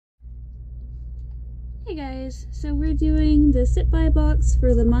Hey guys, so we're doing the SipsBy box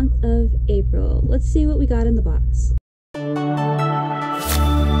for the month of April. Let's see what we got in the box.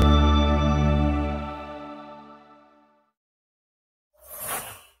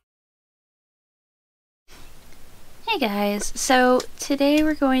 Hey guys, so today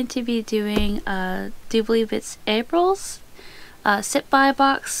we're going to be doing, do believe it's April's SipsBy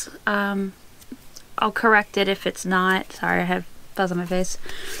box. I'll correct it if it's not. Sorry, I have fuzz on my face.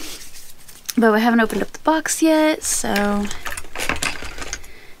 But we haven't opened up the box yet, so let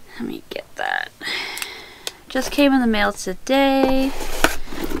me get that. Just came in the mail today.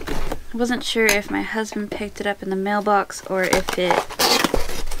 I wasn't sure if my husband picked it up in the mailbox or if it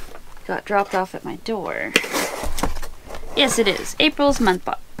got dropped off at my door. Yes, it is. April's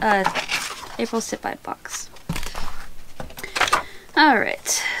April SipsBy box.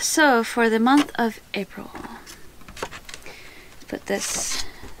 Alright, so for the month of April, let's put this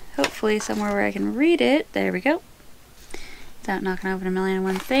hopefully somewhere where I can read it. There we go. Without knocking over a million and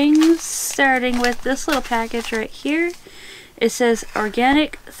one things. Starting with this little package right here. It says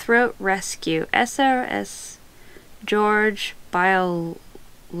Organic Throat Rescue. SRS George Biologic?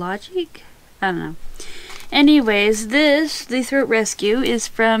 I don't know. Anyways, the Throat Rescue is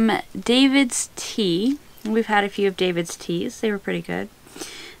from David's Tea. We've had a few of David's teas. They were pretty good.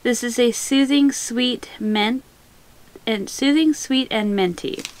 This is a soothing sweet and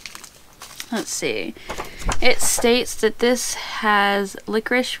minty. Let's see. It states that this has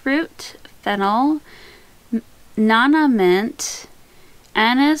licorice root, fennel, nana mint,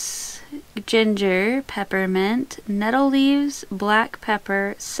 anise, ginger, peppermint, nettle leaves, black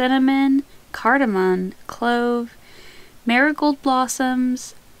pepper, cinnamon, cardamom, clove, marigold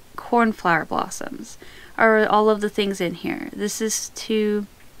blossoms, cornflower blossoms are all of the things in here. This is to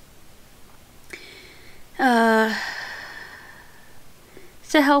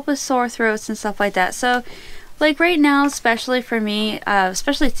help with sore throats and stuff like that. So like right now, especially for me,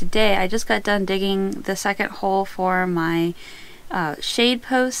 especially today, I just got done digging the second hole for my shade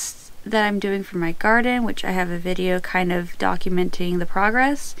posts that I'm doing for my garden, which I have a video kind of documenting the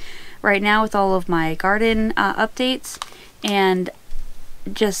progress right now with all of my garden updates, and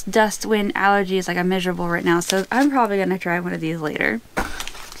just dust, wind, allergies. Like, I'm miserable right now, so I'm probably gonna try one of these later.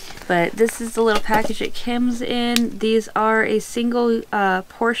 But this is the little package it comes in. These are a single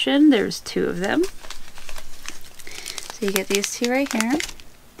portion. There's 2 of them. So you get these 2 right here.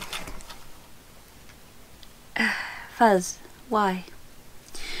 Fuzz. Why?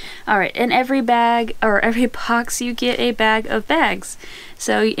 Alright, in every bag, or every box, you get a bag of bags.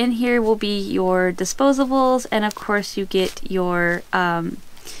 So in here will be your disposables, and of course you get your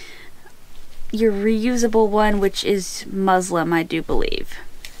reusable one, which is Muslim, I do believe.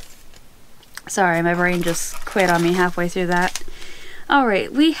 Sorry, my brain just quit on me halfway through that.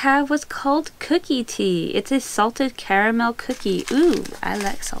 Alright, we have what's called cookie tea. It's a salted caramel cookie. Ooh, I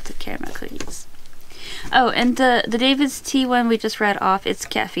like salted caramel cookies. Oh, and the David's Tea one we just read off, it's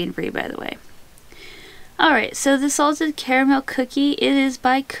caffeine free, by the way. Alright, so the salted caramel cookie, it is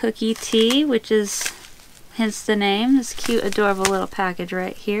by Cookie Tea, which is hence the name. This cute, adorable little package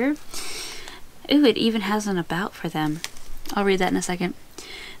right here. Ooh, it even has an about for them. I'll read that in a second.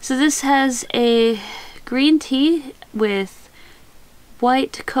 So this has a green tea with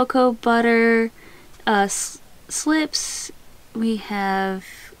white cocoa butter slips. We have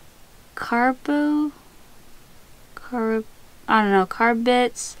carb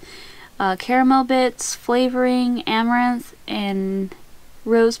bits, caramel bits, flavoring, amaranth, and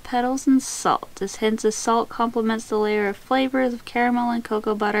rose petals and salt. This hint of salt complements the layer of flavors of caramel and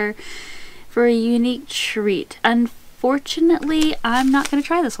cocoa butter for a unique treat. Unfortunately, I'm not going to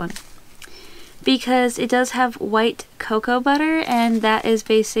try this one because it does have white cocoa butter, and that is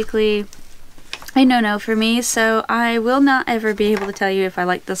basically a no-no for me, so I will not ever be able to tell you if I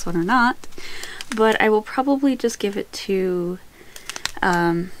like this one or not, but I will probably just give it to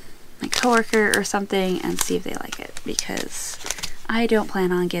my coworker or something and see if they like it, because I don't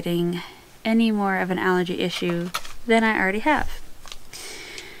plan on getting any more of an allergy issue than I already have.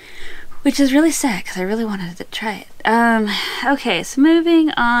 Which is really sad because I really wanted to try it. Okay, so moving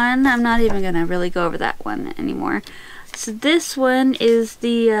on. I'm not even going to really go over that one anymore. So this one is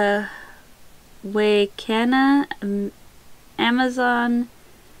the Wakana Amazon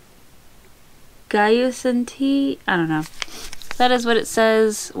Guayusan tea. I don't know. That is what it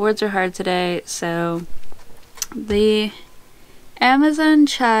says. Words are hard today. So the Amazon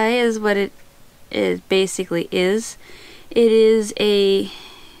chai is what it basically is. It is a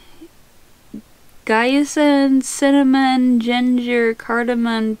Guayusan, cinnamon, ginger,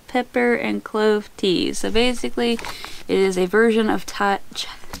 cardamom, pepper, and clove tea. So basically, it is a version of Tai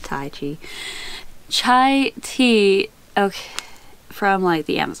Chi. chai tea, okay, from like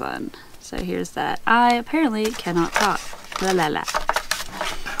the Amazon. So here's that. I apparently cannot talk. La la la.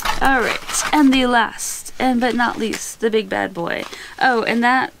 Alright, and the last, and but not least, the big bad boy. Oh, and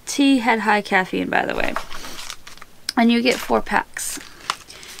that tea had high caffeine, by the way. And you get 4 packs.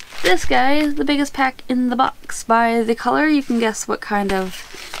 This guy is the biggest pack in the box. By the color, you can guess what kind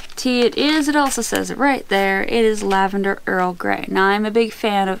of tea it is. It also says it right there. It is lavender Earl Grey. Now, I'm a big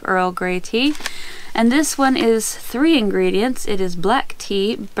fan of Earl Grey tea. And this one is 3 ingredients. It is black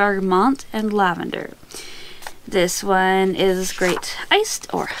tea, bergamot, and lavender. This one is great iced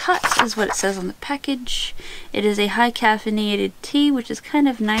or hot is what it says on the package. It is a high caffeinated tea, which is kind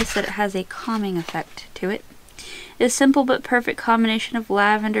of nice that it has a calming effect to it. It is simple but perfect combination of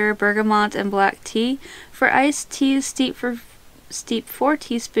lavender, bergamot, and black tea. For iced teas, steep 4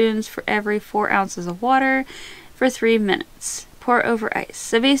 teaspoons for every 4 ounces of water for 3 minutes. Pour over ice.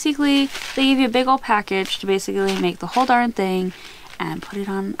 So basically, they give you a big old package to basically make the whole darn thing and put it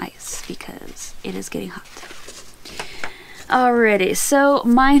on ice because it is getting hot. Alrighty, so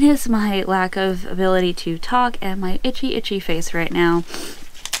minus my lack of ability to talk and my itchy face right now,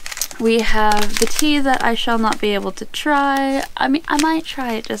 we have the tea that I shall not be able to try. I mean, I might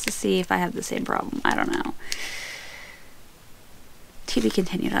try it just to see if I have the same problem. I don't know. To be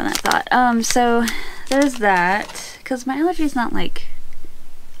continued on that thought. So there's that. Because my allergy is not like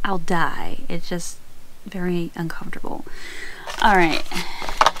I'll die. It's just very uncomfortable. Alright.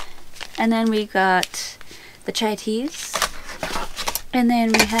 And then we got the chai teas. And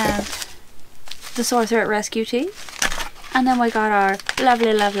then we have the sore throat rescue tea. And then we got our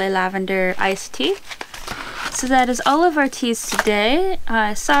lovely lavender iced tea. So that is all of our teas today.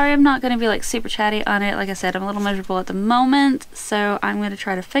 Sorry I'm not going to be like super chatty on it. Like I said, I'm a little miserable at the moment, so I'm going to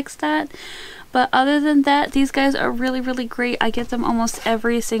try to fix that. But other than that, these guys are really great. I get them almost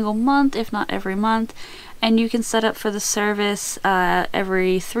every single month, if not every month. And you can set up for the service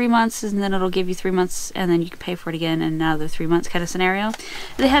every 3 months, and then it'll give you 3 months, and then you can pay for it again in another 3 months kind of scenario.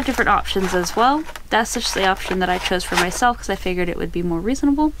 They have different options as well. That's just the option that I chose for myself because I figured it would be more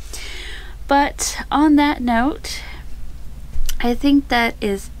reasonable. But on that note, I think that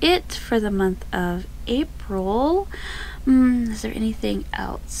is it for the month of April. Is there anything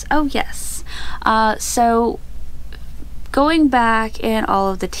else? Oh yes. So going back in all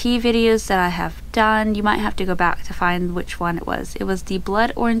of the tea videos that I have done, you might have to go back to find which one it was. It was the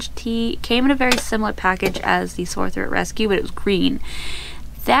blood orange tea. It came in a very similar package as the sore throat rescue, but it was green.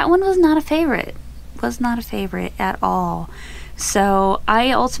 That one was not a favorite. Was not a favorite at all. So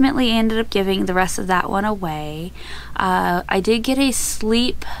I ultimately ended up giving the rest of that one away. I did get a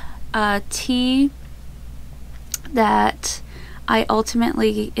sleep tea that I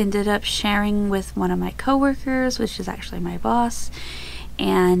ultimately ended up sharing with one of my coworkers, which is actually my boss,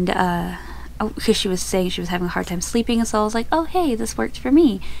 and because she was saying she was having a hard time sleeping, and so I was like, oh hey, this worked for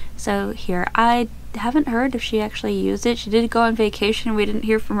me. So here, I haven't heard if she actually used it. She did go on vacation and we didn't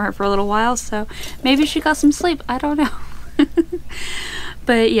hear from her for a little while, so maybe she got some sleep, I don't know.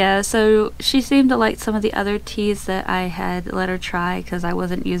 But yeah, so she seemed to like some of the other teas that I had let her try because I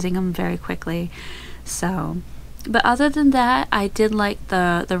wasn't using them very quickly. So, but other than that, I did like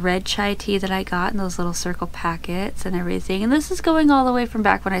the red chai tea that I got in those little circle packets and everything. And this is going all the way from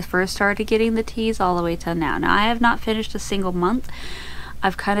back when I first started getting the teas all the way till now. Now, I have not finished a single month.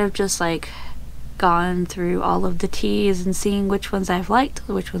 I've kind of just like gone through all of the teas and seeing which ones I've liked,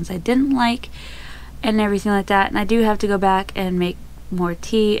 which ones I didn't like, and everything like that. And I do have to go back and make more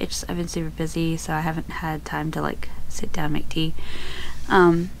tea. It's just, I've been super busy, so I haven't had time to like sit down and make tea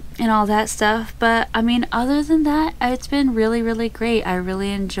and all that stuff. But I mean, other than that, it's been really great. I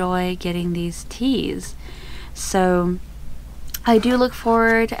really enjoy getting these teas, so I do look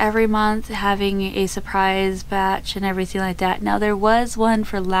forward to every month having a surprise batch and everything like that. Now, there was one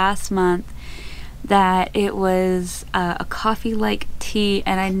for last month that it was a coffee-like tea,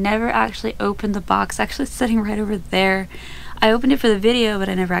 and I never actually opened the box. Actually, it's sitting right over there. I opened it for the video, but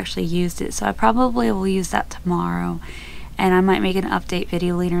I never actually used it, so I probably will use that tomorrow, and I might make an update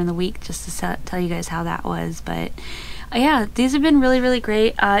video later in the week just to tell you guys how that was. But yeah, these have been really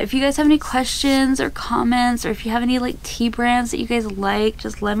great. If you guys have any questions or comments, or if you have any like tea brands that you guys like,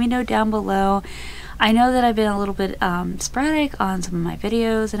 just let me know down below. I know that I've been a little bit sporadic on some of my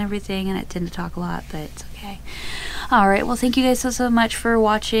videos and everything, and I tend to talk a lot, but it's okay. Alright, well, thank you guys so much for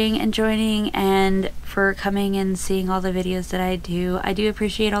watching and joining, and for coming and seeing all the videos that I do. I do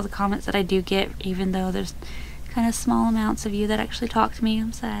appreciate all the comments that I do get, even though there's kind of small amounts of you that actually talk to me.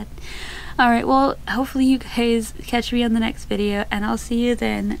 I'm sad. Alright, well, hopefully you guys catch me on the next video, and I'll see you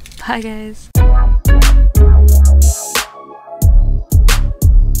then. Bye, guys.